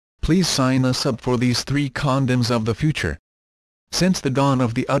please sign us up for these 3 condoms of the future. Since the dawn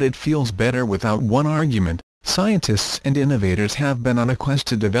of the UD, it feels better without one argument. Scientists and innovators have been on a quest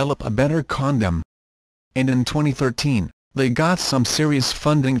to develop a better condom. And in 2013, they got some serious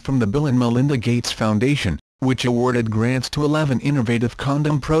funding from the Bill and Melinda Gates Foundation, which awarded grants to 11 innovative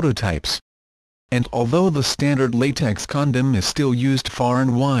condom prototypes. And although the standard latex condom is still used far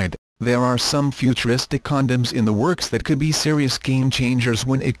and wide, there are some futuristic condoms in the works that could be serious game-changers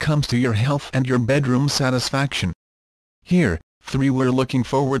when it comes to your health and your bedroom satisfaction. Here, 3 we're looking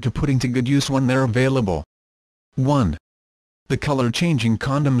forward to putting to good use when they're available. 1. The color-changing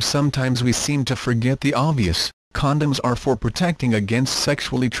condoms. Sometimes we seem to forget the obvious. Condoms are for protecting against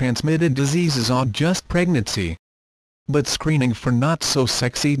sexually transmitted diseases or just pregnancy. But screening for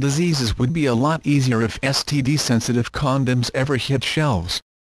not-so-sexy diseases would be a lot easier if STD-sensitive condoms ever hit shelves.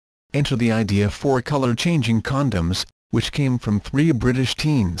 Enter the idea for color-changing condoms, which came from 3 British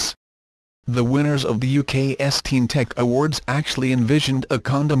teens. The winners of the UK's Teen Tech Awards actually envisioned a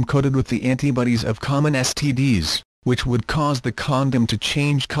condom coated with the antibodies of common STDs, which would cause the condom to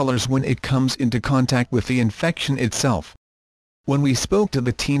change colors when it comes into contact with the infection itself. When we spoke to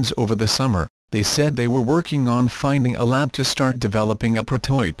the teens over the summer, they said they were working on finding a lab to start developing a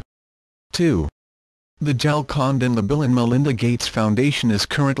prototype. 2. The gel condom. The Bill and Melinda Gates Foundation is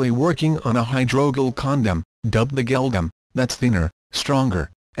currently working on a hydrogel condom, dubbed the Geldom, that's thinner,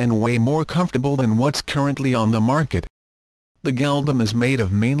 stronger, and way more comfortable than what's currently on the market. The Geldom is made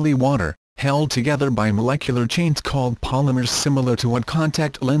of mainly water, held together by molecular chains called polymers, similar to what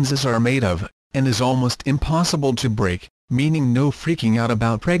contact lenses are made of, and is almost impossible to break, meaning no freaking out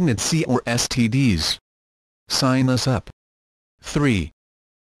about pregnancy or STDs. Sign us up. 3.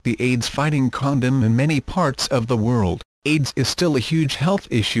 The AIDS-fighting condom. In many parts of the world, AIDS is still a huge health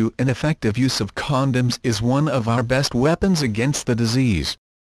issue, and effective use of condoms is one of our best weapons against the disease.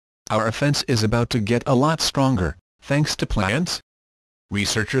 Our offense is about to get a lot stronger, thanks to plants.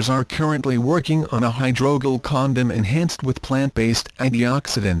 Researchers are currently working on a hydrogel condom enhanced with plant-based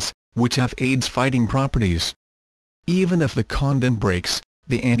antioxidants, which have AIDS-fighting properties. Even if the condom breaks,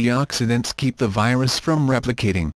 the antioxidants keep the virus from replicating,